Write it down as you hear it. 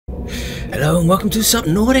Hello and welcome to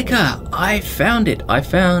Subnautica. I found it. I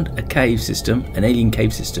found a cave system, an alien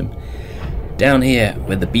cave system, down here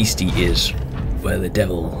where the beastie is, where the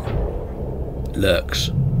devil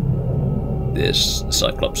lurks. There's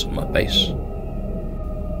Cyclops on my base.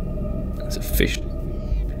 There's a fish.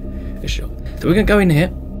 So we're gonna go in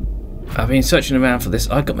here. I've been searching around for this.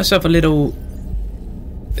 I got myself a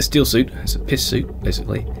steel suit. It's a piss suit,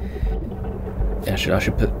 basically. Yeah, I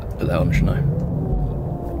should put that on, shouldn't I?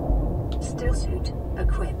 Still suit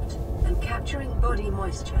equipped and capturing body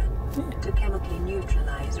moisture to chemically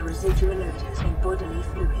neutralize residual odors in bodily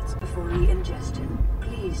fluids before re-ingestion.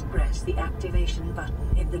 Please press the activation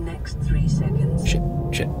button in the next 3 seconds. Shit.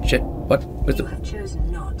 What? You have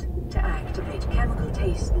chosen not to activate chemical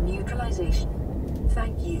taste neutralization.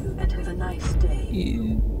 Thank you and have a nice day.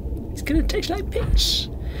 It's gonna taste like piss.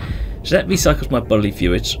 So that recycles my bodily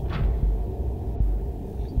fluids.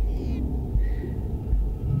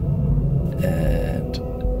 And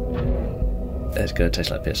that's gonna taste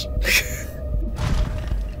like piss.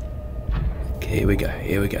 Okay, here we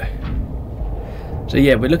go. So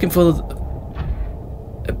yeah, we're looking for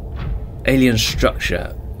an alien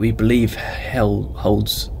structure we believe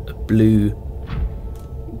holds a blue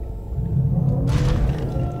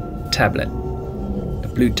tablet. A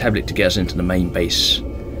blue tablet to get us into the main base,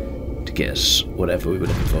 to get us whatever we were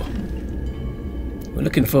looking for. We're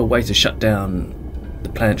looking for a way to shut down the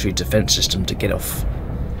planetary defense system to get off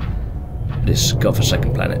this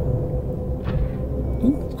godforsaken planet.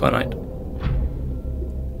 Ooh, quite right.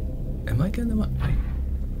 Am I going the right way?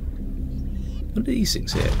 What are these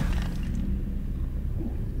things here?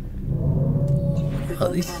 The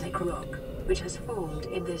volcanic rock which has formed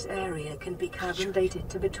in this area can be carbon dated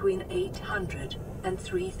to between 800 and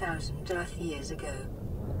 3,000 Earth years ago.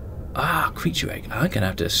 Ah, creature egg. I'm gonna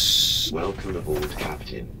have to. Welcome aboard,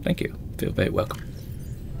 Captain. Thank you. Feel very welcome.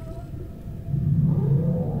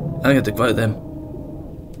 I'm gonna have to grow them.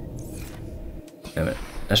 Damn it.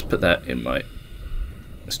 Let's put that in my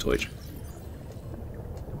storage.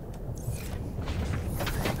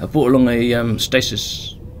 I brought along a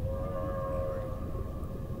stasis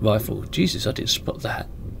rifle. Jesus, I didn't spot that.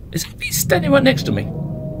 It's standing right next to me.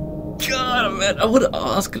 God, man, I would have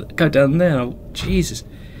asked to go down there. Jesus.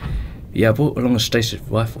 Yeah, I brought along a stasis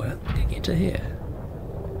rifle. How did I get to here?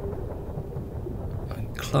 I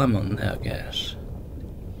can climb on there, I guess.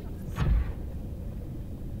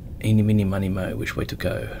 Eeny, meeny, money, mo. Which way to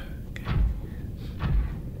go? Okay.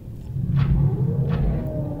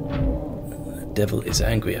 The devil is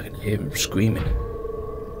angry. I can hear him screaming.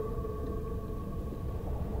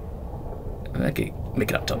 Okay,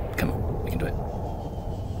 make it up top. Come on, we can do it.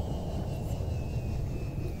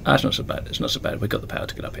 Ah, it's not so bad. It's not so bad. We got the power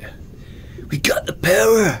to get up here. We got the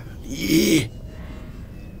power! Yeah!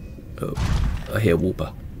 Oh, I hear a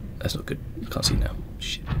whooper. That's not good. I can't see now.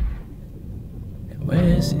 Shit.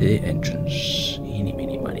 Where's the entrance? Eeny,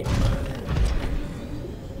 meeny, miny, mo.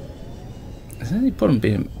 Is there any problem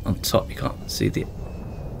being on top? You can't see the...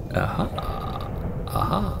 Aha!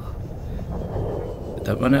 Aha!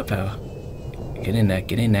 Don't run out of power. Get in there,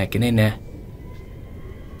 get in there, get in there.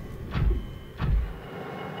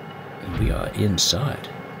 And we are inside.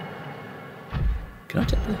 Can I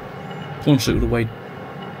take the pawn suit all the way?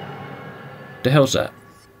 The hell's that?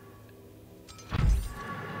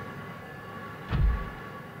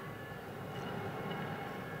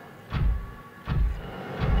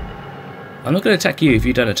 I'm not going to attack you if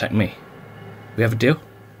you don't attack me. We have a deal?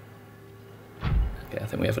 Okay, I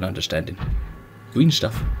think we have an understanding. Green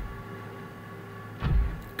stuff.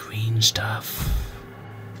 Green stuff.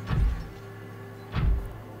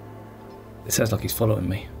 It sounds like he's following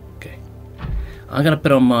me. Okay. I'm going to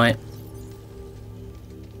put on my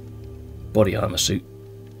body armor suit.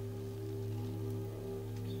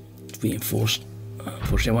 It's reinforced.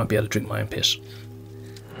 Unfortunately, I won't be able to drink my own piss.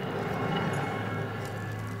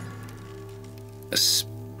 A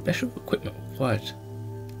special equipment required.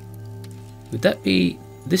 Would that be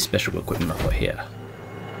this special equipment I've got here?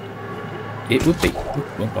 It would be.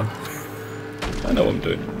 Oop, wrong one. I know what I'm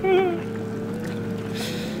doing.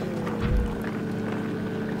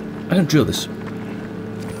 I can drill this.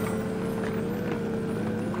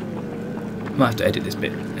 Might have to edit this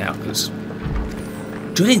bit out because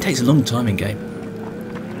drilling takes a long time in game.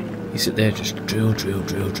 You sit there, just drill.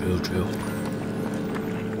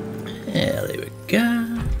 Yeah, there we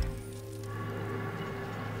go.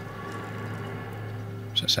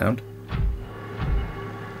 What's that sound?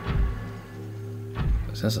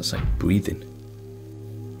 That sounds like breathing.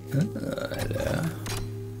 Hello.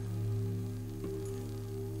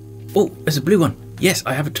 Oh, there's a blue one. Yes,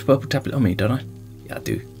 I have a purple tablet on me, don't I? Yeah, I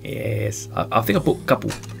do. Yes. I think I bought a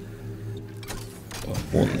couple.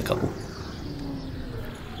 More than a couple.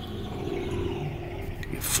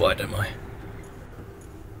 Get fired, am I?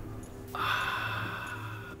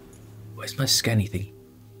 Where's my scanny thing?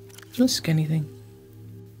 Is my scanny thing?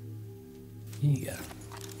 Here you go.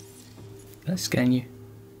 Can I scan you?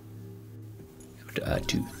 Have to add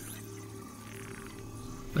 2.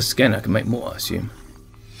 A scanner I can make more, I assume.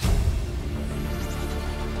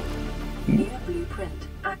 New blueprint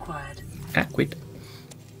acquired. Acquired.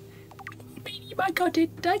 I got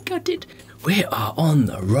it, I got it. We are on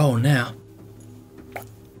the roll now.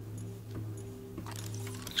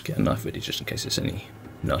 Let's get a knife ready just in case there's any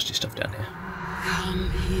nasty stuff down here. Come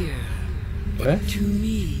here. Where? To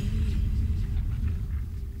me.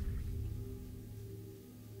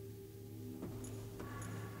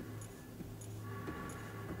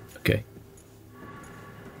 Okay.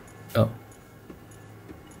 Oh.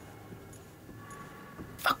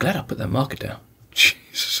 I'm glad I put that marker down.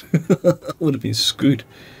 Jesus. I would have been screwed.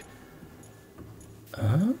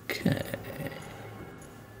 Okay.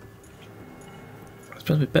 I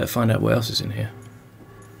suppose we better find out what else is in here.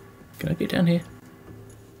 Can I get down here?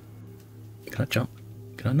 Can I jump?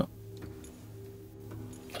 Can I not?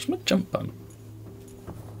 What's my jump button?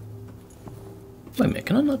 Wait a minute,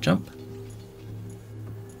 can I not jump?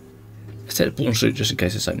 Let's take the pawn suit just in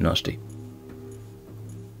case it's something nasty.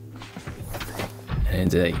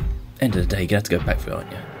 And at the end of the day, you're going to have to go back for it,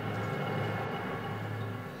 aren't you?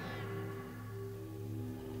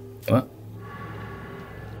 What?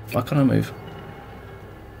 Why can't I move?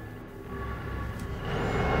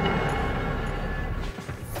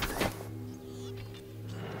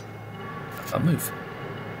 If I move.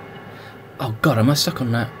 Oh god, am I stuck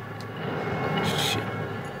on that? Shit.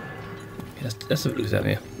 Yeah, let's have a look down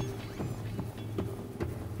here.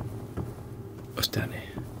 What's down here?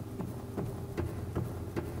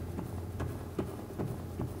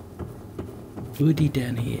 Woody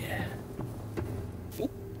down here.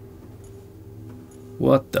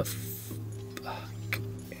 What the fuck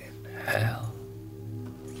hell?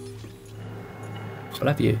 I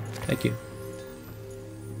love you. Thank you.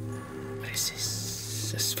 What is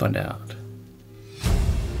this? Let's find out.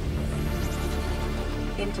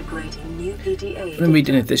 Integrating new PDA. Let me read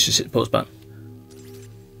any of this. Just hit the pause button.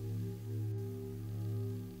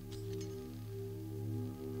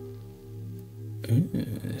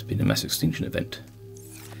 There's been a mass extinction event.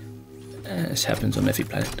 This happens on every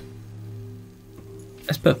planet.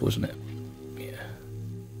 That's purple, isn't it? Yeah.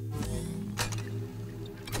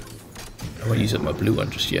 I won't use up my blue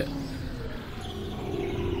one just yet.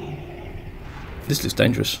 This looks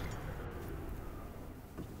dangerous.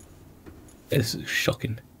 This is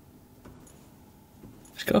shocking.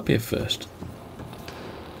 Let's go up here first.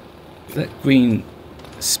 That green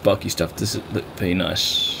sparky stuff does look pretty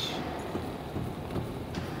nice.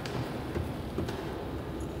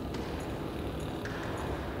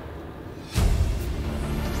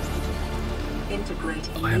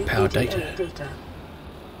 Integrating Ion new power PDA data.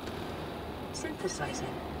 Synthesizing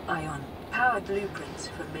ion powered blueprints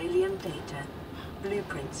for mammalian data.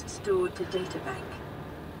 Blueprints stored to data bank.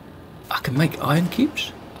 I can make iron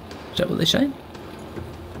cubes? Is that what they're saying?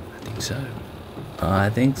 I think so. I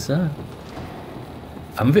think so.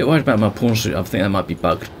 I'm a bit worried about my pawn suit. I think that might be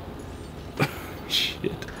bugged.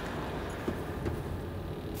 Shit.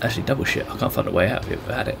 Actually, double shit. I can't find a way out of it if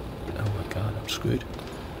I had it. Oh my god, I'm screwed.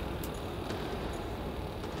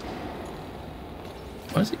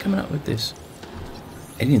 Why is it coming up with this?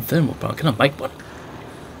 Alien thermal plant. Can I make one?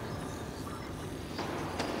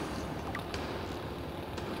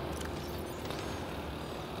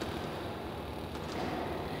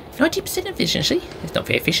 90% efficiency? It's not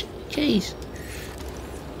very efficient. Jeez.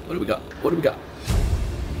 What do we got? What do we got?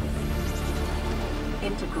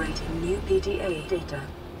 Integrating new PDA data.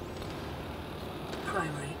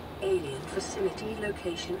 Primary alien facility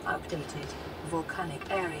location updated.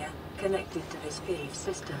 Volcanic area connected to this cave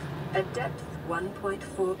system. At depth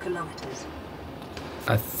 1.4 kilometers.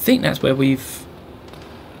 I think that's where we've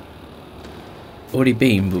already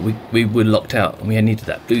been, but we were locked out and we needed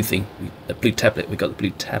that blue thing, the blue tablet. We got the blue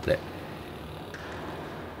tablet.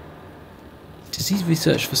 Disease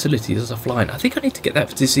research facility is offline. I think I need to get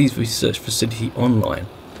that disease research facility online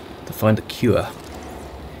to find a cure.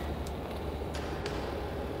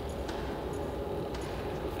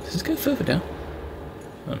 Does this go further down?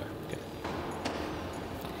 Oh no. Okay.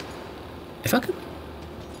 If I could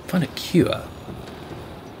find a cure.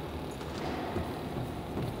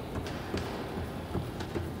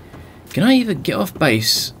 Can I either get off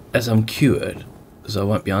base as I'm cured, because I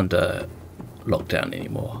won't be under lockdown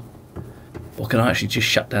anymore, or can I actually just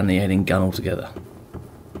shut down the alien gun altogether?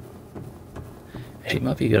 It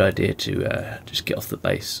might be a good idea to just get off the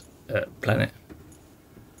base planet.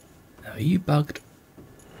 Now, are you bugged?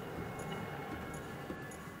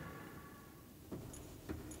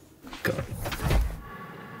 God.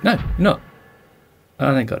 No, you're not.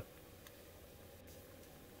 Oh, thank God.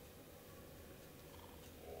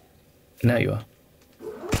 Now you are.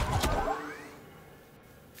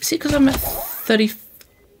 Is it because I'm at 30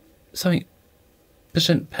 something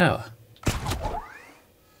 % power?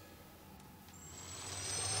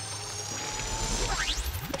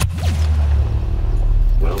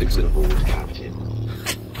 Welcome aboard, Captain.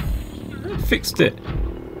 Fixed it.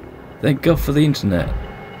 Thank God for the internet.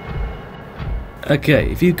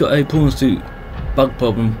 Okay, if you've got a pawn suit bug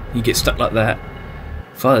problem, you get stuck like that.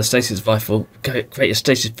 Fire the stasis rifle, create a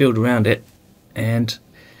stasis field around it, and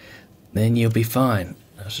then you'll be fine.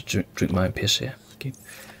 I should drink my own piss here. Okay.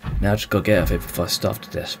 Now I just gotta get out of here before I starve to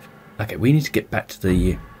death. Okay, we need to get back to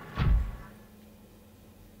the...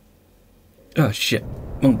 Oh shit,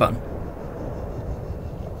 wrong button.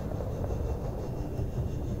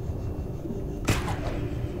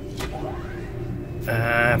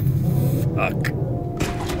 Ah, fuck.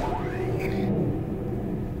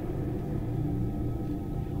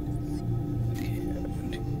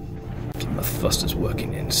 Keep my thrusters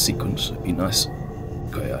working in sequence would be nice.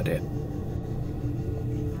 Great idea.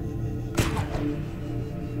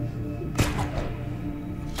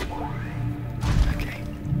 Okay.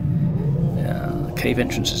 Now, the cave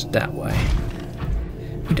entrance is that way.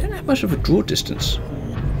 We don't have much of a draw distance.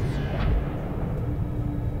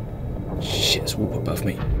 Shit, there's warp above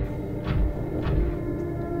me.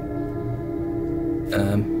 I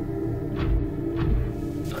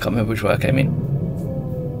can't remember which way I came in.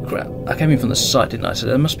 Crap, I came in from the side, didn't I? So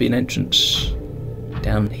there must be an entrance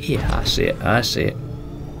down here. I see it, I see it.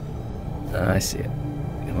 I see it.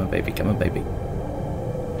 Come on, baby, come on, baby.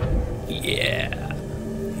 Yeah.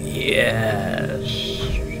 Yes.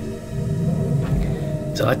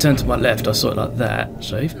 So I turned to my left, I saw it like that.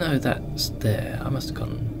 So even though that's there, I must have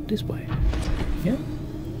gone this way. Yeah?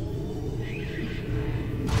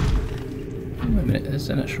 Wait a minute, there's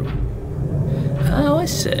an actual... Oh, I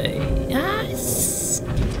see. I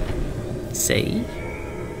see.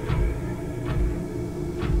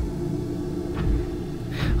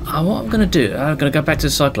 What I'm going to do, I'm going to go back to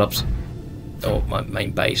the Cyclops, or my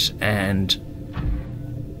main base, and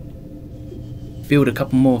build a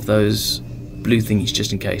couple more of those blue thingies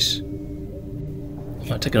just in case. I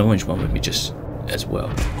might take an orange one with me just as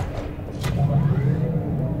well.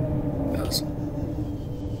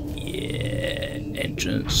 Yeah,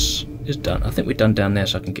 entrance is done. I think we're done down there,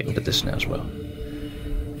 so I can get into this now as well.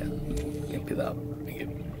 Yeah, look at that.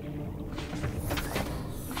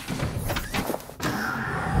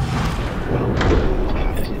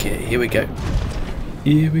 Okay, here we go.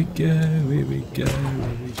 Here we go, here we go,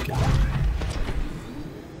 here we go.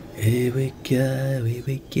 Here we go, here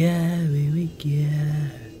we go, here we go.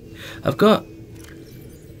 I've got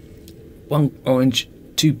one orange,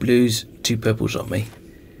 two blues, two purples on me.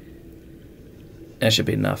 That should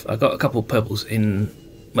be enough. I've got a couple of purples in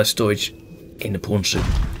my storage in the pawn suit.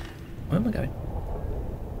 Where am I going?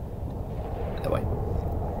 That way.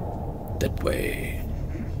 That way.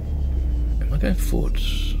 Am I going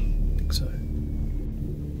forwards? I think so.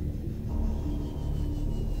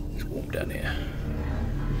 It's warm down here.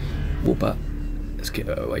 Warp up. Let's get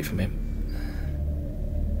away from him.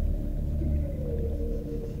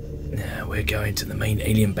 Now we're going to the main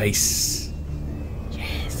alien base.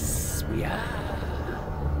 Yes, we are.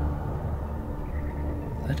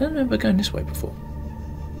 I don't remember going this way before.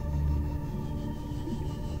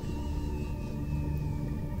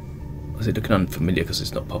 Was it looking unfamiliar because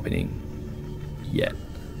it's not popping in yet?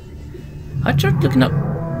 I tried looking up.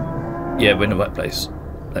 Yeah, we're in the right place.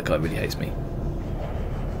 That guy really hates me.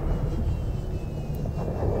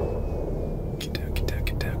 Get down, get down,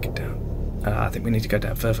 get down, get down. I think we need to go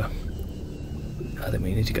down further. I think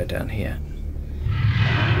we need to go down here.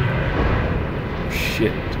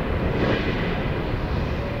 Shit.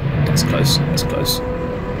 That's close, that's close.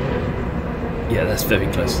 Yeah, that's very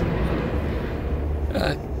close.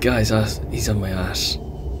 Guys, he's on my ass.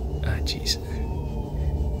 Ah, jeez.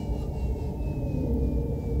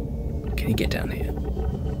 Can he get down here?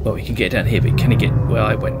 Well, he can get down here, but can he get where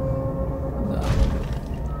I went? No.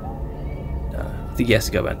 No, I think he has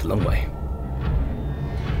to go around the long way.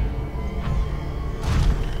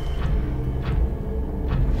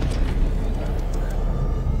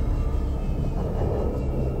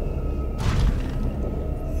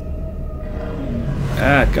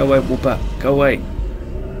 Ah, go away, Whooper. Go away.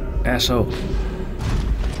 Asshole.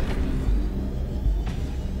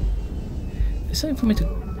 There's something for me to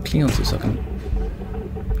cling onto so I can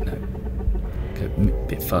Go a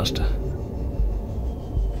bit faster.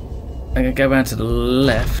 I'm going to go around to the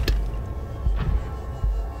left.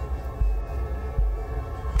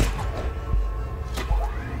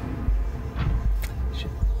 Shit.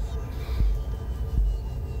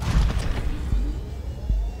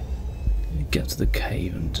 Get to the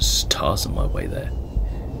cave and just Tarzan my way there.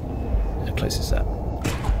 How close is that?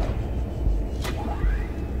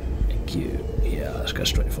 Thank you. Yeah, let's go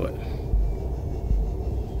straight for it.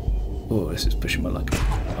 Oh, this is pushing my luck.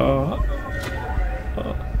 Oh.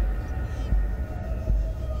 Oh.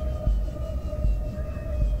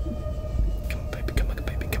 Come on, baby, come on,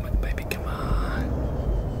 baby, come on, baby, come on.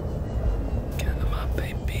 Come on,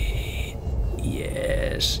 baby.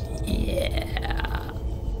 Yes, yeah.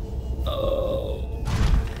 Oh,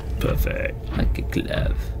 perfect. Like a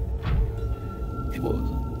glove. It was.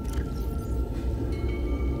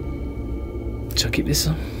 Shall I keep this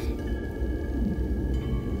on?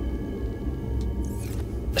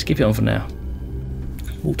 Let's keep it on for now.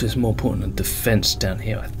 Water's more important than defense down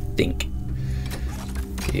here, I think.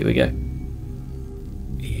 Okay, here we go.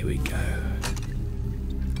 Here we go.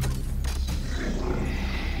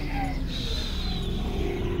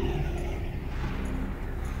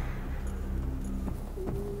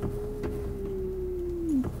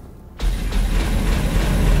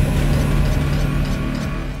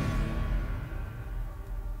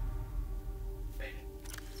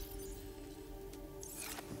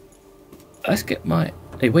 Let's get my...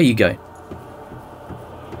 Hey, where you going?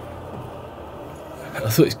 I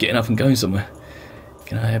thought he was getting up and going somewhere.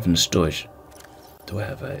 Can I have in the storage? Do I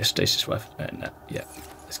have a stasis rifle? No, yeah.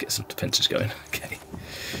 Let's get some defences going. Okay.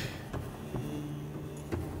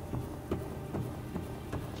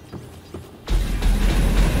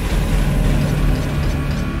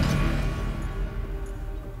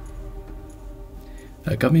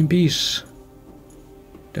 Come in peace.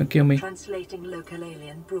 Don't kill me. Translating local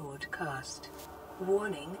alien broadcast.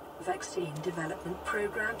 Warning, vaccine development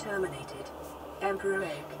program terminated. Emperor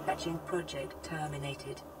egg hatching project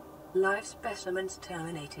terminated. Live specimens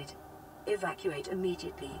terminated. Evacuate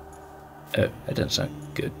immediately. Oh, that doesn't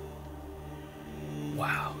sound good.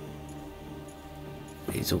 Wow.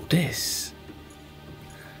 What is all this?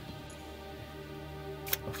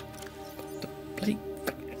 Bloody...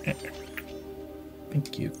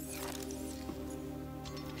 Thank you.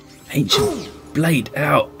 Ancient blade.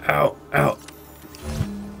 Ow, ow, ow.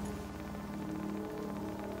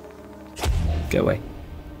 Go away.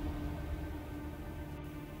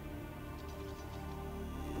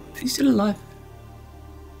 Is he still alive?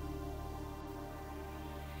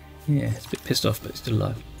 Yeah, it's a bit pissed off, but it's still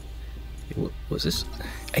alive. Yeah, what's this?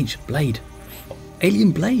 Ancient blade. Oh,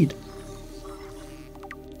 alien blade.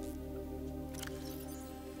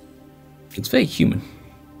 It's very human.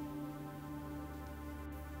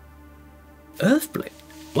 Earthblade?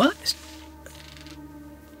 What?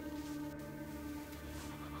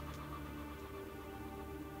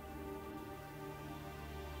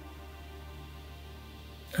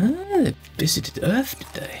 Ah, they visited Earth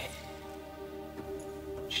today.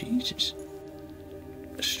 Jesus.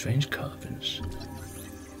 Strange carvings.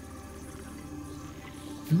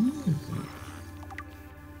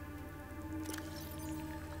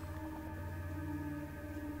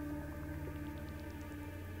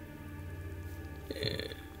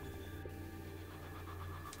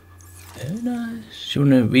 Very nice. If you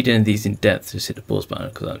want to read any of these in depth, just hit the pause button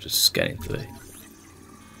because I'm just scanning through.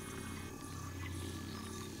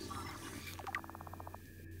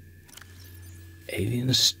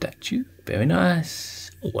 Alien statue. Very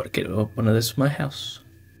nice. I want to get one of those for my house.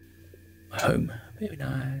 My home. Very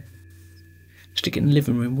nice. Stick it in the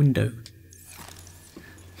living room window.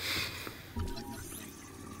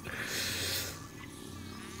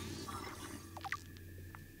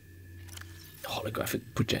 Holographic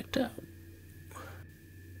projector.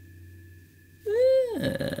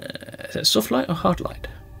 Is that soft light or hard light?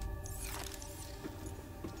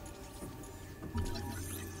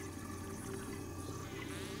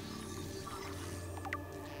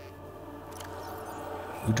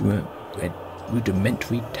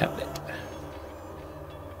 Rudimentary tablet.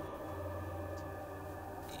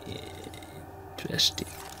 Interesting.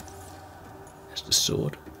 That's the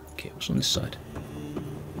sword. Okay, what's on this side?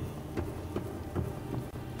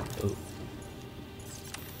 Oh.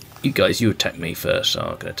 You guys, you attack me first, so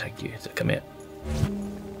I'm gonna attack you. So come here.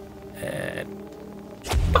 And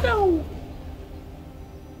pow!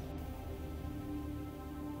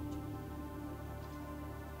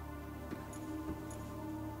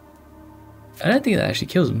 I don't think that actually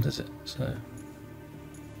kills them, does it? So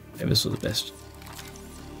maybe this was the best.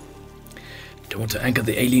 Don't want to anger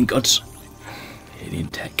the alien gods. Alien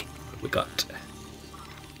tech. we got?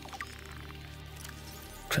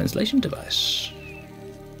 Translation device.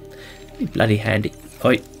 You bloody handy.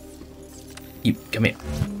 Oi. You, come here.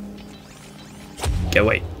 Go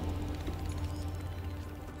away.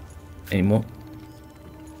 Any more?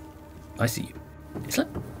 I see you. It's like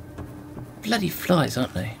bloody flies,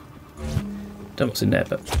 aren't they? Don't know what's in there,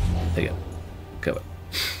 but there you go. Go away.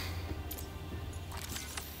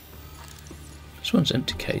 This one's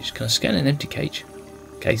empty cage. Can I scan an empty cage?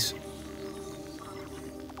 Case.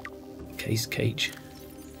 Cage.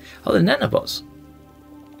 Oh, the nanobots.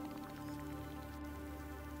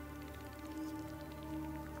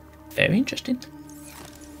 Very interesting.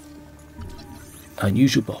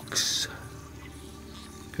 Unusual box.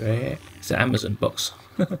 Great. It's an Amazon box.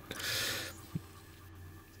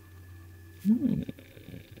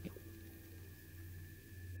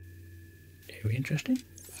 Very interesting.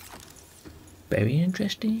 Very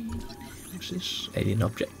interesting. What's this? Alien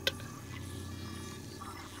object.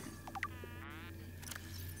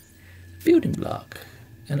 Building block.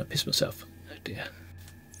 And I pissed myself. Oh dear.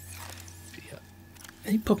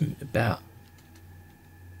 Any problem about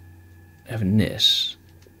having this?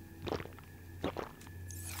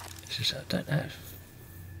 It's just I don't have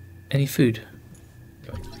any food.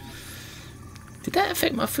 Anyway. Did that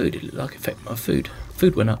affect my food? It looked like it affected my food.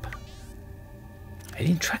 Food went up.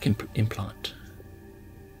 Alien tracking implant.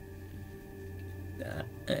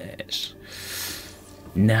 Nice.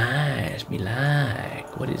 Nice, me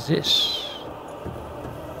like. What is this?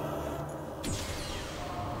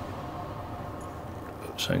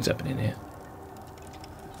 Oh, something's happening here.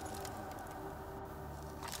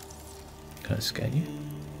 Can I scan you?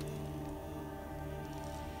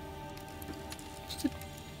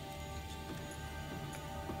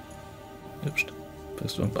 Oops,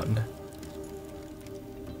 pressed the wrong button there.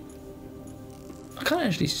 I can't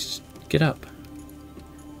actually get up.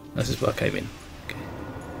 This is where I came in. Okay.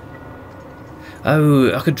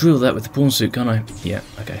 Oh, I could drill that with the pawn suit, can't I? Yeah,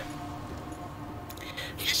 okay.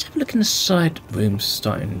 Let's have a look in the side rooms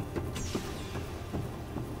starting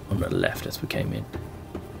on the left as we came in.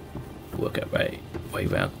 Work our way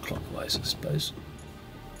round clockwise, I suppose.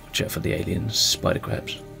 Watch out for the aliens, spider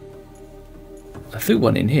crabs. I threw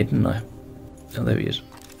one in here, didn't I? Oh, there he is.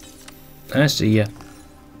 I see ya.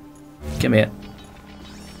 Come here.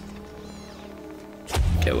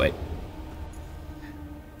 Go away.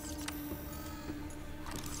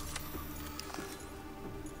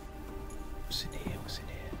 What's in here? What's in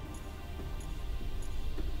here?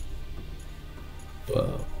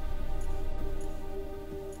 Whoa.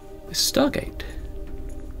 It's Stargate.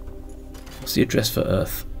 What's the address for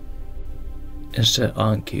Earth? Insert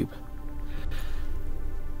iron cube.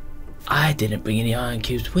 I didn't bring any iron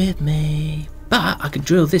cubes with me, but I could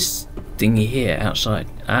drill this thingy here outside.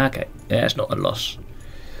 Okay, yeah, that's not a loss.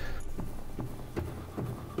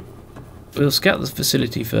 We'll scout the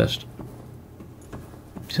facility first.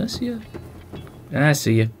 Did I see you? I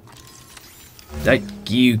see you. Like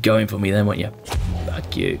you going for me then, weren't you?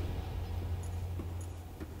 Fuck you.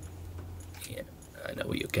 Yeah, I know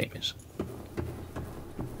where your game is.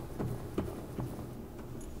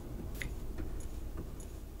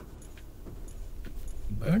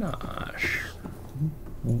 Very nice.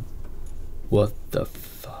 What the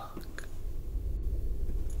fuck?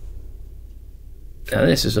 Now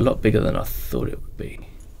this is a lot bigger than I thought it would be.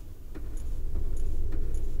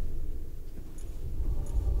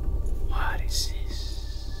 What is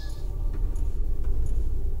this?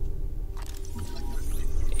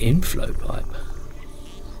 Inflow pipe.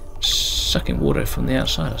 Sucking water from the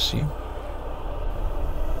outside, I assume.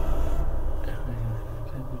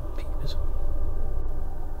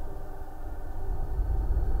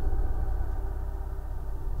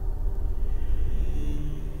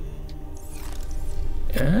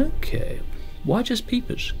 Okay, why just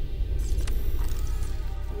peepers?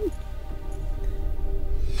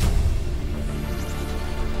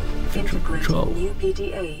 Integrating new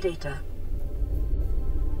PDA data.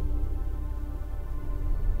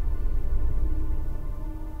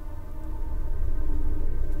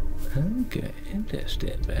 Okay,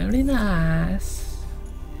 interesting. Very nice.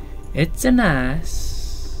 It's a nice.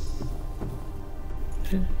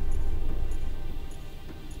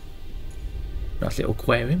 Nice little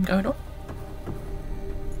aquarium going on.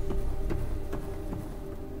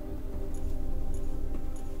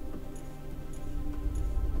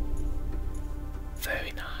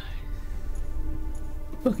 Very nice.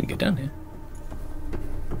 Well, I can get down here.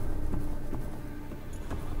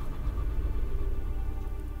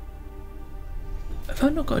 Have I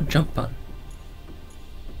not got a jump button?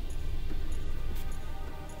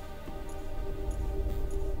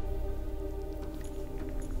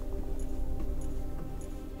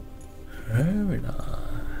 Very nice.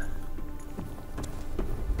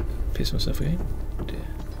 Piss myself again. Dear.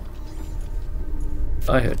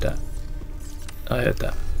 I heard that. I heard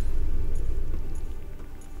that.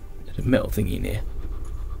 There's a metal thingy in here.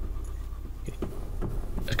 Okay.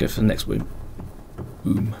 Let's go for the next room.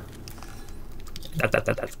 Boom. That.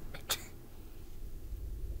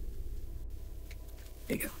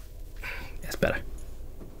 There you go. That's better.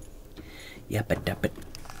 Yeah, but.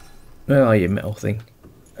 Where are you, metal thing?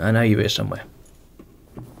 I know you're here somewhere.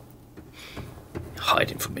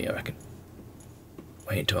 Hiding from me, I reckon.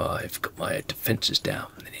 Wait until I've got my defences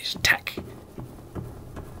down and then he's attack.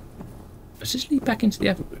 Does this lead back into the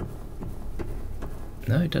other room?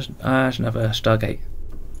 No, it doesn't. Ah, it's another Stargate.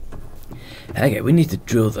 Okay, we need to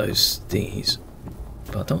drill those thingies.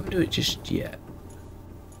 But I don't want to do it just yet.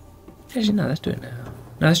 Actually, no, let's do it now.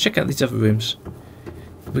 Now, let's check out these other rooms.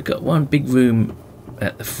 We've got one big room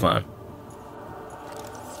at the front.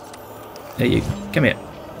 There you come here.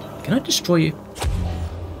 Can I destroy you?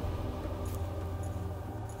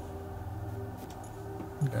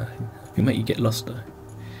 No, I can make you get lost though.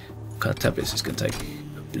 What kind of tablets is going to take?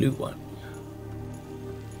 A blue one.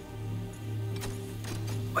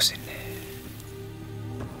 What's in there?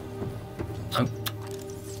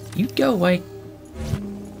 You go away.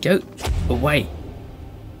 Go away.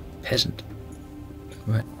 Peasant.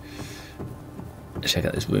 Right. Let's check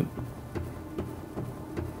out this room.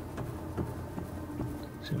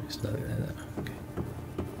 So it's nothing like that. Okay.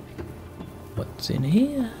 What's in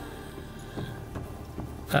here?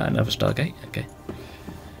 Ah, another Stargate. Okay.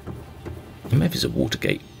 Maybe it's a water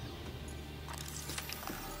gate.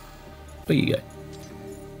 Where you go?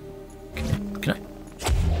 Can I?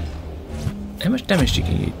 How much damage do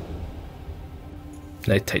you?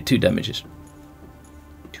 They take 2 damages.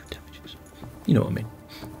 2 damages. You know what I mean.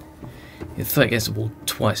 You throw it against the wall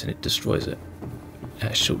twice and it destroys it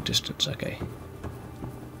at a short distance. Okay.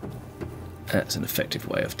 That's an effective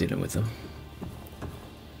way of dealing with them.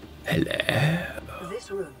 Hello. This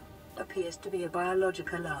room appears to be a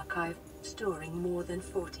biological archive storing more than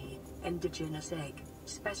 40 indigenous egg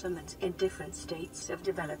specimens in different states of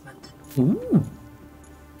development. Ooh.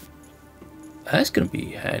 That's going to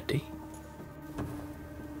be handy.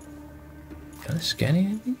 Can I scan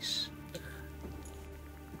any of these?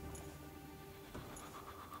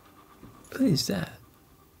 What is that?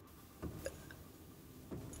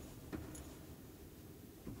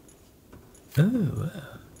 Oh,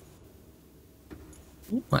 wow.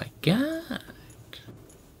 Oh my god.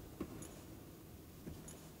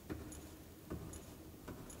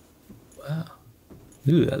 Wow.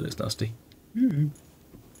 Ooh, that looks nasty.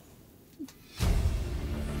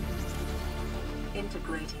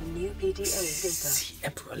 Integrating new PDA data. The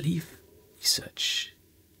Emperor Leaf Research.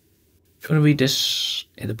 If you want to read this,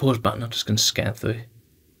 hit the pause button. I'm just going to scan through.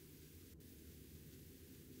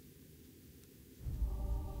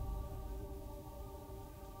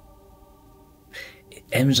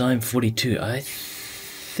 Enzyme 42. I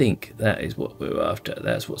think that is what we're after.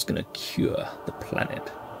 That's what's going to cure the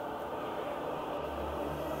planet.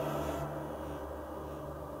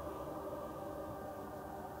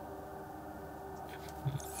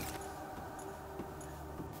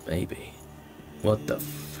 Maybe. What the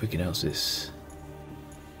freaking hell is this?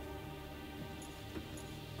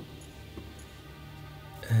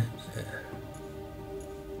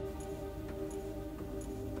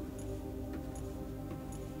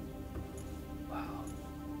 Wow.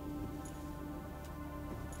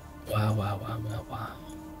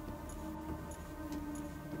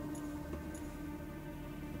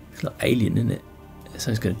 It's like alien, isn't it?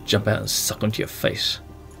 Something's going to jump out and suck onto your face.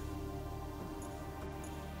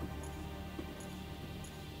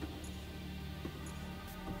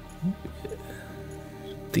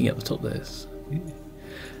 Thing at the top there.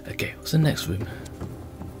 Okay, what's the next room?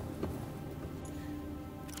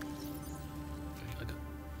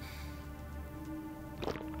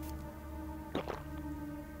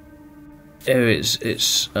 There it is.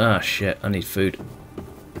 It's shit. I need food.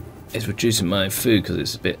 It's reducing my food because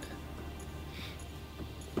it's a bit.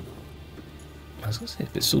 I was gonna say it's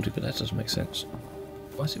a bit salty, but that doesn't make sense.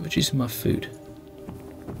 Why is it reducing my food?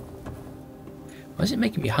 Why is it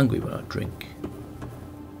making me hungry when I drink?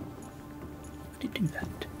 Why did it do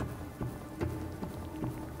that?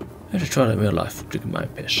 I should try that in real life, drinking my own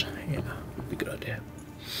piss. Yeah, be a good idea.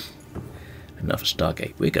 Another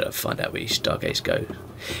Stargate. We're gonna find out where these Stargates go.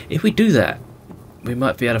 If we do that, we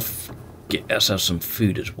might be able to get ourselves some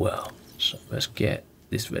food as well. So let's get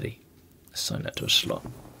this ready. Assign that to a slot.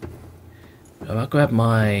 I'll grab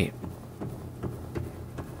my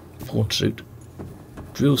pawn suit,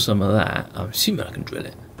 drill some of that. I'm assuming I can drill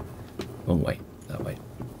it. Wrong way, that way.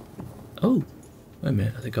 Oh, wait a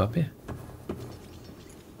minute, I think up here.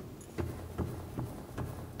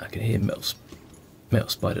 I can hear metal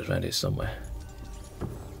spiders around here somewhere.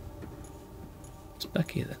 It's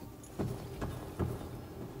back here then.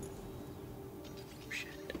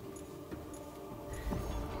 Shit.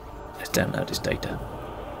 Let's download this data.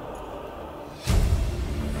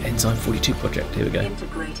 Enzyme 42 project, here we go.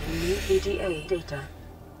 Integrating new EDA data.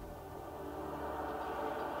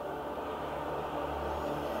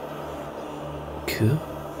 Cool.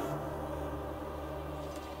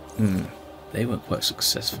 They weren't quite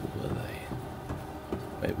successful, were they?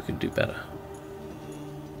 Maybe we can do better.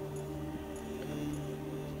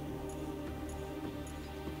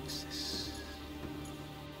 What's this?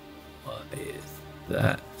 What is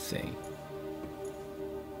that thing?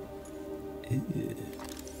 Ew.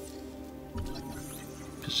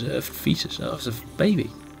 Preserved fetus. Oh, it's a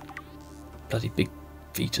baby. Bloody big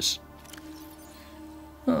fetus.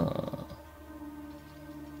 Oh.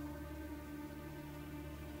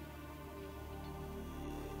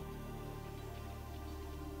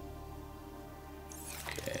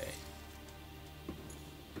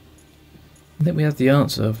 I think we have the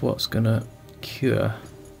answer of what's gonna cure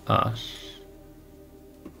us.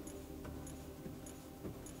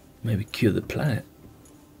 Maybe cure the planet.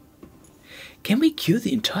 Can we cure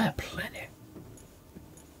the entire planet?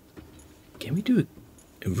 Can we do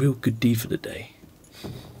a real good deed for the day?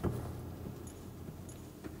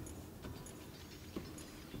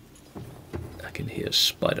 I can hear a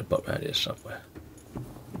spider bot around here somewhere.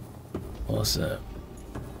 What's that?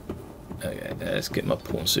 Okay, let's get my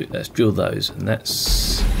pawn suit. Let's drill those, and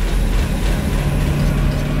that's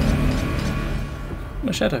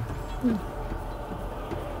my shadow.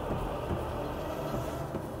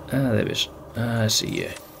 Ah, there it is. I see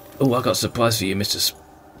you. Oh, I got a surprise for you, Mr.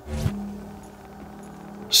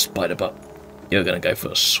 Spider Butt. You're gonna go for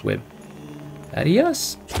a swim.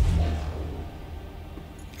 Adios.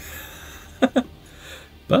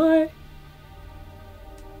 Bye.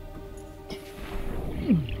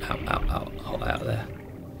 Ow, out there.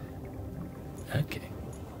 Okay.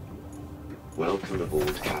 Welcome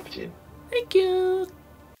aboard, Captain. Thank you.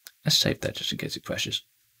 Let's save that just in case it crashes.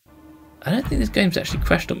 I don't think this game's actually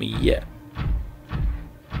crashed on me yet.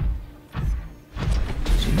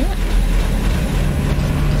 See that?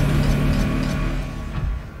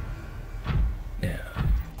 Now,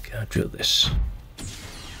 can I drill this?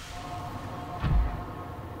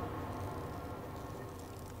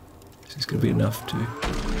 Is this going to be enough to...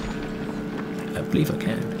 I believe I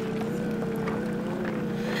can.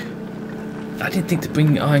 I didn't think to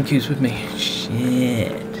bring iron cubes with me.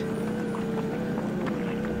 Shit.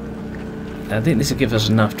 I think this will give us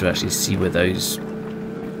enough to actually see where those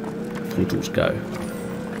portals go.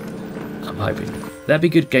 I'm hoping. That'd be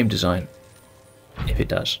good game design. If it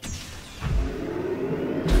does.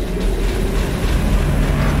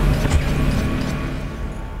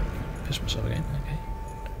 Press myself again. Okay.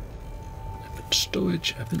 Open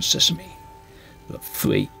storage. Open sesame. We've got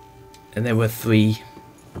 3. And there were 3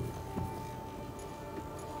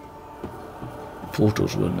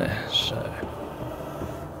 portals, weren't there? So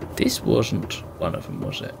this wasn't one of them,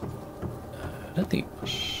 was it? I don't think it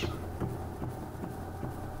was.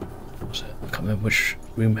 What was it? I can't remember which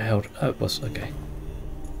room held. Oh, it was. Okay.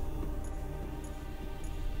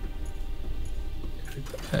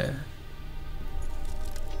 There.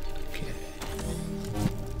 Okay.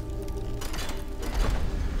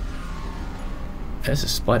 There's a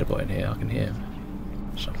spider boy in here. I can hear him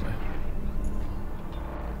somewhere.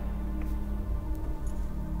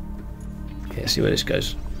 Okay, see where this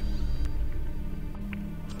goes.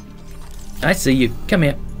 I see you. Come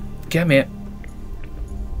here. Come here.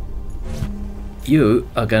 You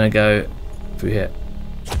are gonna go through here.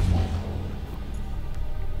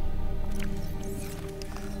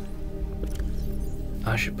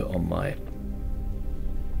 I should put on my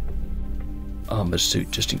armor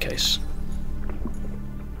suit just in case.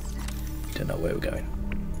 Don't know where we're going.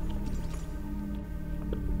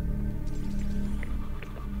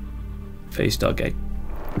 Phase Stargate.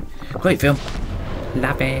 Great film.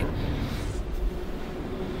 Love it.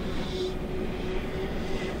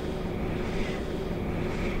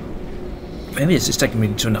 Maybe it's just taking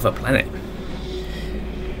me to another planet.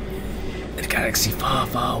 A galaxy far,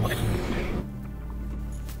 far away.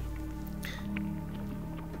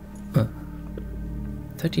 Huh.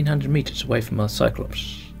 1,300 meters away from our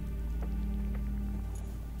Cyclops.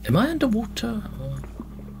 Am I underwater? Or...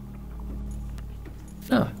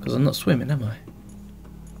 No, because I'm not swimming, am I?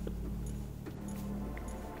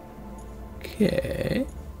 Okay.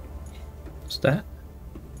 What's that?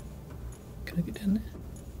 Can I get down there?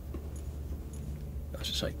 That's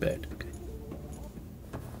just Say bed. Okay.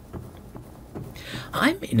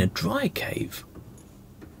 I'm in a dry cave.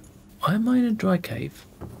 Why am I in a dry cave?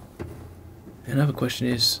 Another question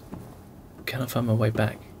is, can I find my way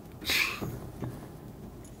back?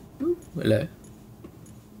 Ooh, hello.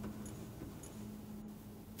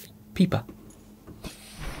 Peeper.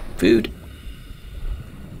 Food.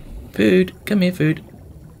 Food. Come here, food.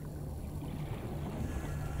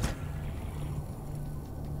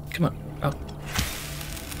 Come on. Oh.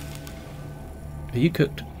 Are you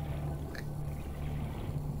cooked?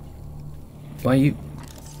 Why are you...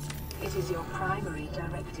 It is your primary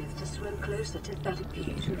directive to swim closer to that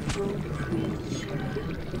beautiful bridge.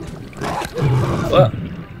 What?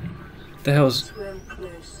 The hell's... Swim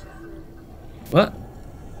closer. What?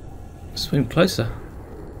 Swim closer.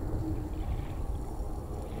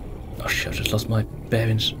 Oh shit, I just lost my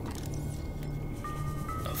bearings.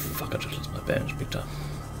 Oh fuck, I just lost my bearings big time.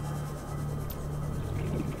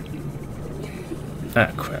 Ah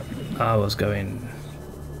crap. I was going...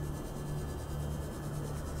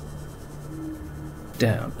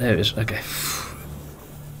 down. There it is. Okay.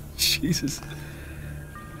 Jesus.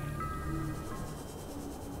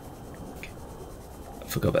 Okay. I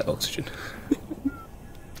forgot about oxygen.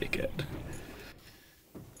 Dickhead.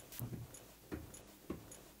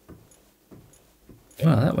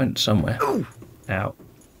 Well, that went somewhere. Ooh. Ow.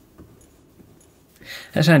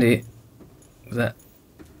 That's handy. That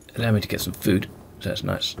allowed me to get some food. So that's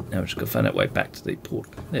nice. Now I'm just going to find that way back to the port.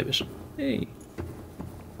 There it is. Hey.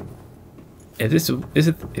 If this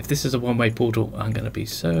is a one-way portal, I'm going to be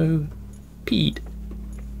so peed.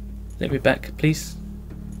 Let me back, please.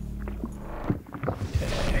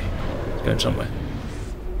 Okay. It's going somewhere.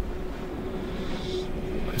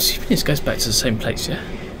 I'm assuming this goes back to the same place, yeah?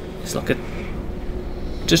 It's like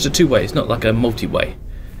just a two-way, it's not like a multi-way.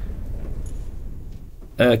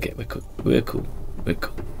 Okay, we're cool. We're cool. We're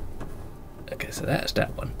cool. Okay, so that's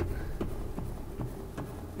that one.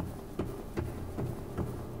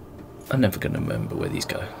 I'm never going to remember where these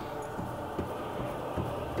go.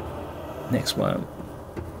 Next one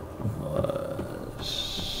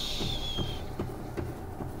was...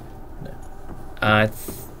 No.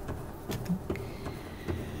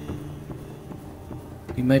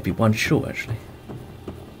 We may be one short, actually.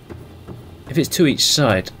 If it's two each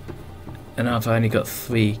side, and I've only got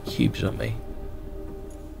 3 cubes on me.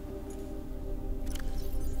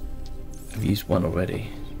 I've used one already.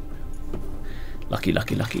 Lucky,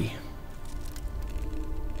 lucky, lucky.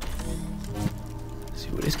 See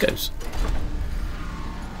where this goes.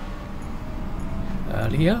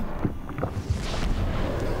 Earlier.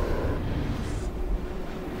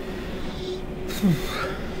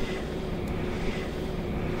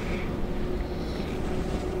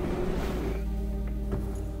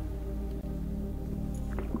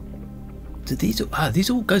 Do these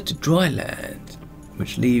all go to dry land,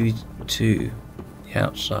 which leads to the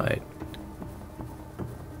outside.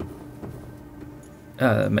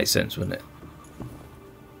 That makes sense, wouldn't it?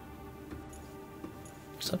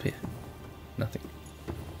 What's up here? Nothing.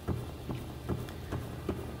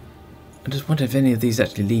 I just wonder if any of these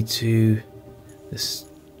actually lead to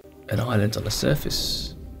an island on the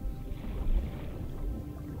surface.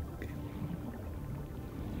 Okay.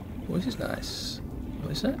 Oh, this is nice.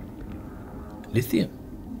 What is that? Lithium.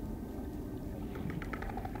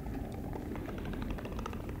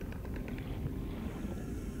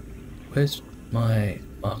 Where's my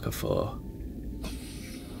marker for?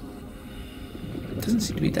 It doesn't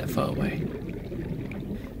seem to be that far away.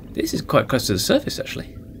 This is quite close to the surface,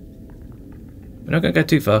 actually. We're not going to go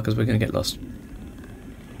too far because we're going to get lost.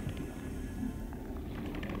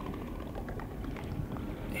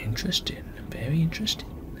 Interesting. Very interesting.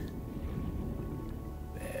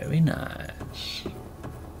 Very nice.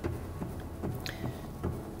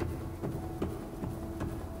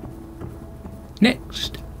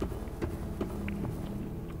 Next.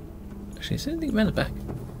 Actually, is there anything around the back?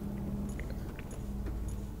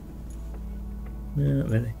 No, not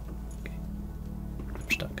really. Okay.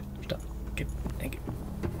 I'm stuck. I'm stuck. Okay, thank you.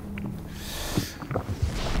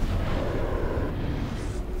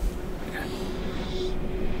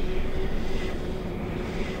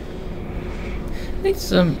 These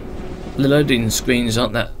the loading screens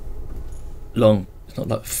aren't that long. It's not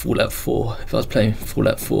like Fallout 4. If I was playing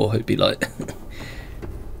Fallout 4, it'd be like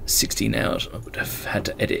 16 hours. I would have had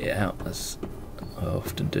to edit it out, as I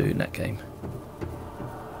often do in that game.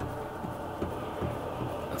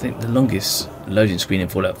 I think the longest loading screen in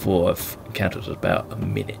Fallout 4 I've encountered was about a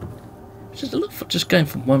minute. It's just a lot for just going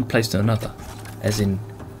from one place to another, as in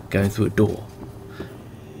going through a door.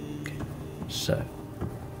 Okay, so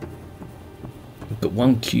we've got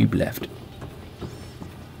 1 cube left.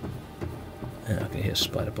 can hear a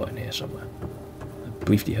spider bite in here somewhere. I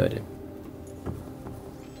briefly heard it.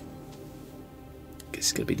 Guess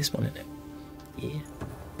it's gonna be this one, isn't it? Yeah.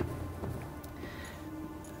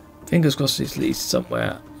 Fingers crossed this leads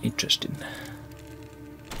somewhere interesting.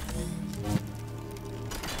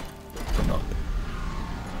 Or not.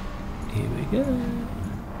 Here we go.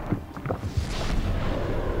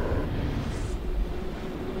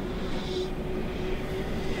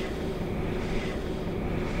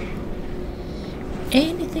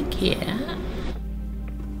 Anything here?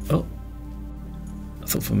 Oh. I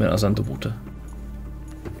thought for a minute I was underwater.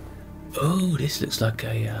 Oh, this looks like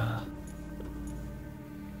a...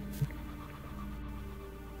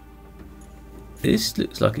 This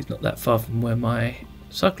looks like it's not that far from where my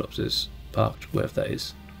Cyclops is parked, wherever that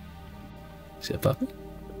is. Is it above me?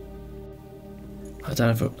 I don't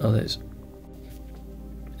know if it... Oh, there it is.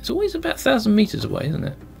 It's always about 1,000 metres away, isn't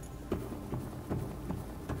it?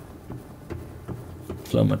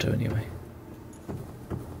 Kilometre anyway.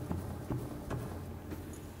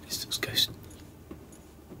 This looks ghostly.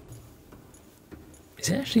 Is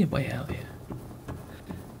it actually a way out here?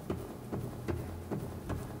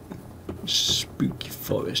 Spooky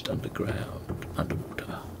forest underground,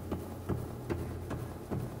 underwater.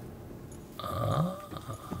 Ah.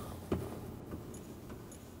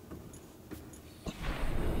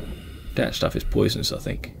 That stuff is poisonous, I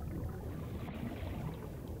think.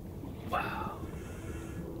 Wow.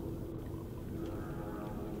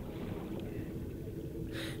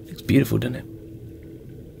 Looks beautiful, doesn't it?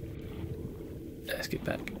 Let's get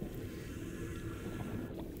back.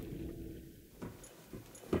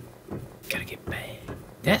 Gotta get back.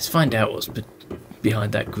 Let's find out what's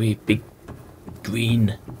behind that big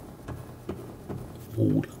green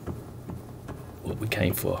wall. What we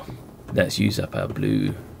came for. Let's use up our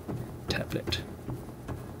blue tablet.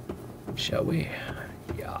 Shall we?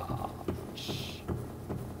 Yes.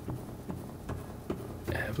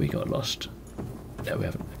 Have we got lost? No, we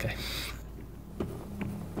haven't. Okay.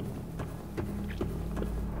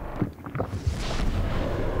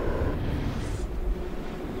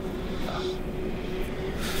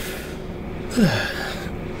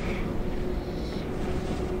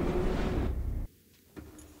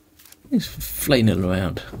 He's flailing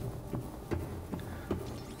around.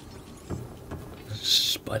 There's a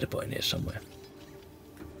spider bite in here somewhere.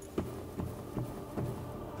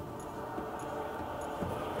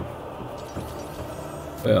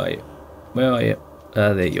 Where are you? Where are you?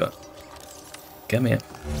 Ah, there you are. Come here.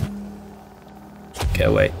 Get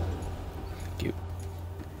away. Thank you.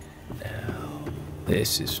 Now,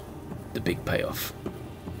 this is the big payoff.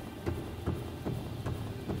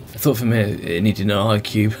 I thought for a minute it needed an eye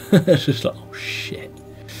cube. It's just like, oh shit.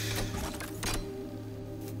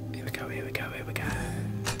 Here we go, here we go, here we go.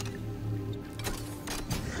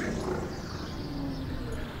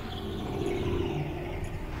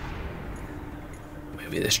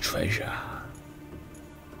 Maybe there's treasure.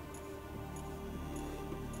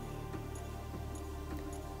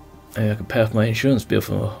 Maybe I can pay off my insurance bill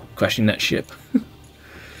for crashing that ship.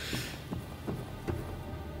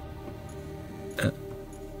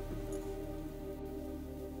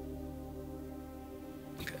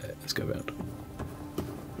 Let's go around.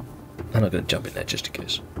 I'm not going to jump in there just in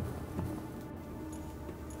case.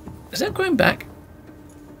 Is that going back?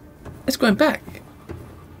 It's going back.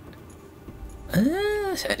 Ah,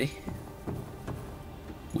 that's handy.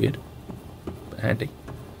 Weird, but handy.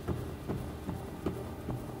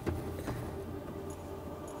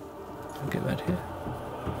 I'll get around here.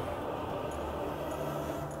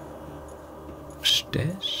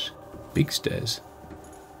 Stairs? Big stairs.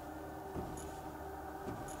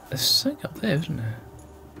 There's something up there, isn't there?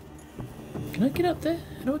 Can I get up there?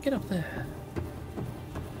 How do I get up there?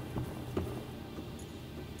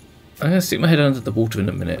 I'm going to stick my head under the water in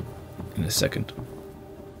a minute. In a second.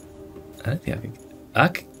 I don't think I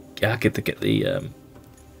can... I get the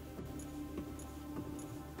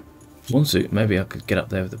prawn suit. Maybe I could get up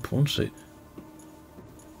there with the prawn suit.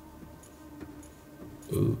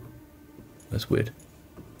 Ooh. That's weird.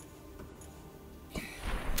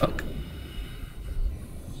 Fuck.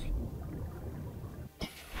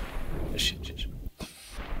 Shit.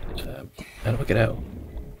 How do I get out?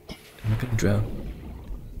 Am I going to drown?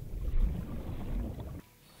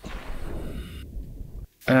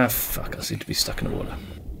 Ah, fuck, I seem to be stuck in the water.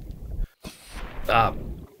 Ah,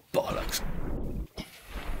 bollocks.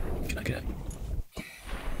 Can I get out?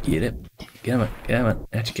 Get it. Get on,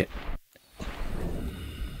 how'd you get?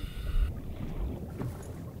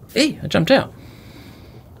 Hey, I jumped out.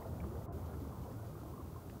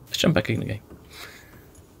 Let's jump back in again.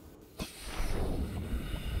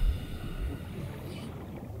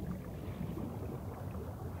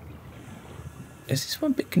 Is this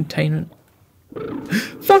one bit containment?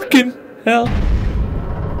 Fucking hell!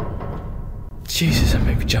 Jesus, that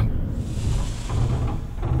made me jump.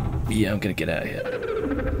 Yeah, I'm gonna get out of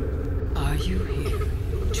here. Are you here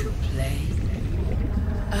to play?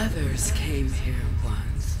 Others came here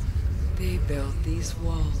once. They built these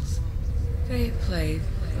walls. They played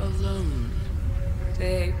alone.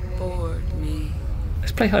 They bored me.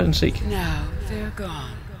 Let's play hide and seek. Now they're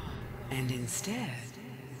gone. And instead,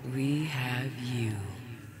 we have you.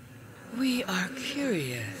 We are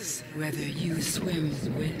curious whether you swim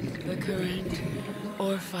with the current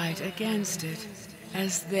or fight against it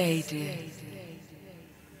as they did.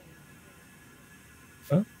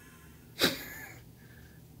 Huh?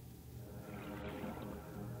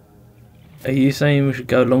 Are you saying we should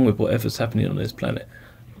go along with whatever's happening on this planet?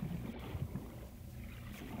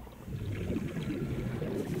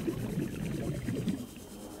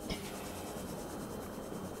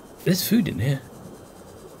 There's food in here.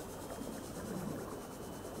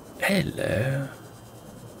 Hello.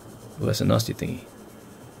 Oh, that's a nasty thingy.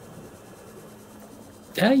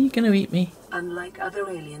 Are you gonna eat me? Unlike other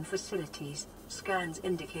alien facilities, scans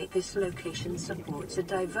indicate this location supports a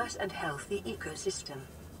diverse and healthy ecosystem.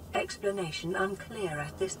 Explanation unclear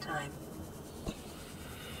at this time.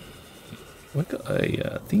 We've got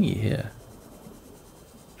a thingy here.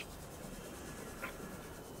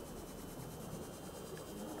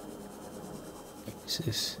 What's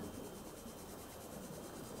this?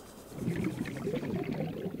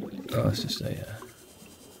 Oh, it's just a...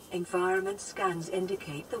 Environment scans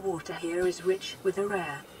indicate the water here is rich with a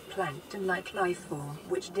rare, plankton-like life form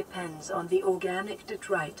which depends on the organic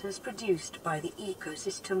detritus produced by the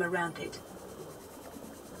ecosystem around it.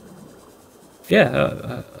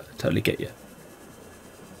 Yeah, I totally get you.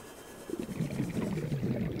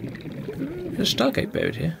 There's a Stargate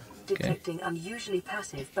buried here. Detecting unusually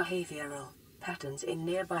passive behavioral patterns in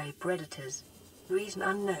nearby predators. Reason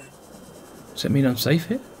unknown. Does that mean I'm safe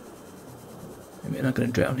here? I mean, I'm not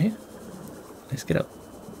going to drown here? Let's get up.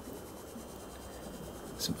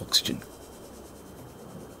 Some oxygen.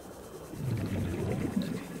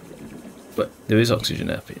 But there is oxygen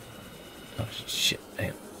up here. Oh shit,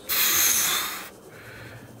 damn.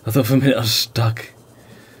 I thought for a minute I was stuck.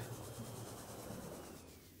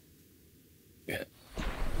 Yeah.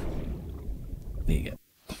 There you go.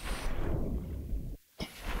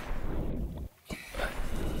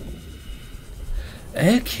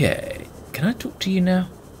 Okay. Can I talk to you now?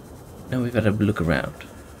 Now we've had a look around.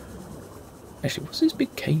 Actually, what's this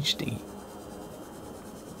big cage thingy?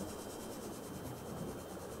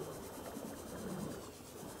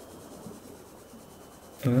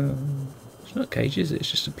 It's not cages, it's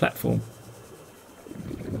just a platform.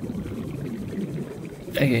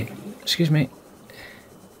 Okay, excuse me.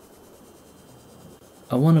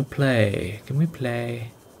 I want to play. Can we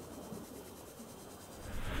play?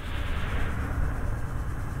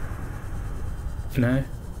 No?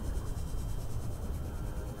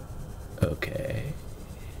 Okay.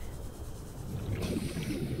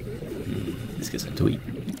 Let's get some to eat.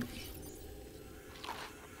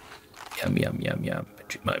 Yum, yum, yum, yum.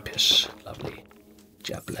 Drink my piss. Lovely.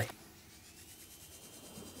 Jabbly.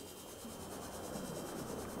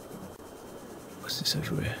 What's this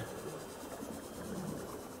over here?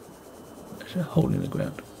 There's a hole in the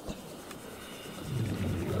ground.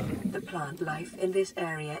 The plant life in this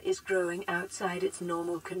area is growing outside its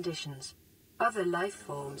normal conditions. Other life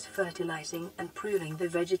forms fertilizing and pruning the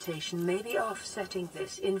vegetation may be offsetting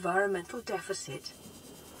this environmental deficit.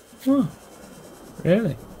 Oh,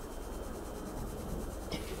 really?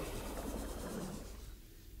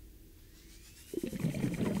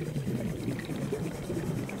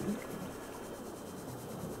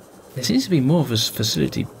 There seems to be more of a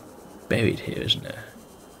facility buried here, isn't there?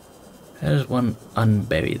 How does one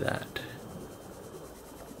unbury that?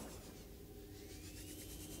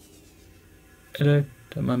 Hello,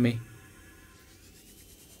 don't mind me.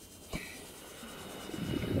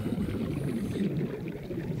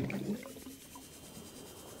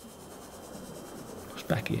 What's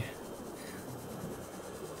back here?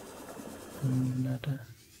 Nada.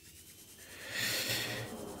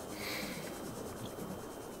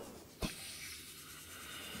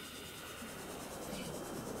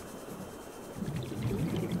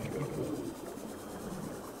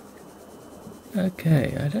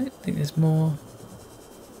 Okay, I don't think there's more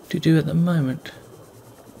to do at the moment.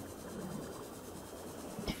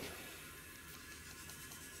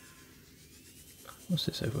 What's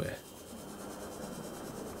this over here?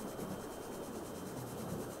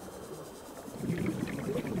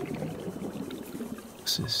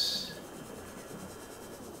 What's this?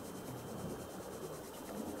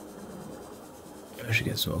 I should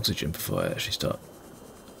get some oxygen before I actually start.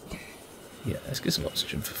 Yeah, let's get some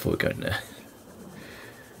oxygen before we go in there.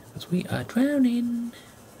 Because we are drowning.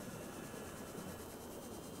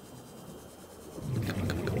 Come on,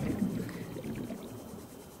 come on, come on.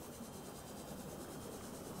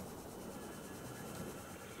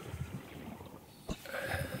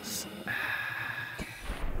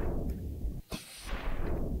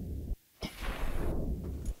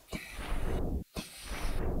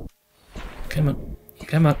 Come on,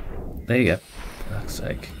 come on. There you go. For fuck's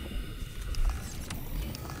sake.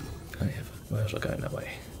 Oh, yeah, where was I going that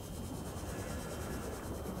way?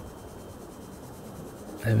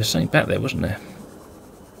 There was something back there, wasn't there?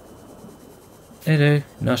 Hello,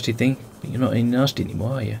 nasty thing. But you're not any nasty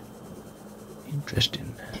anymore, are you?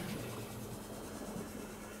 Interesting.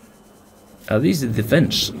 Oh, these are the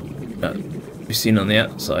vents we've seen on the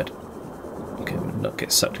outside. Okay, we'll not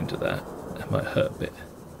get sucked into that. That might hurt a bit.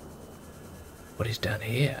 What is down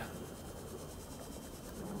here?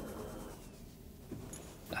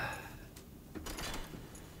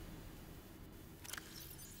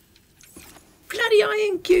 Bloody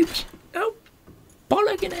iron cubes! Oh,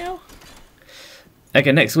 bollocking hell!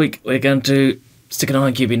 Okay, next week we're going to stick an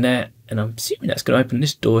iron cube in there, and I'm assuming that's going to open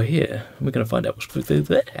this door here. And we're going to find out what's through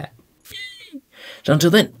there. So until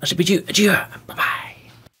then, I should bid you adieu. Bye bye.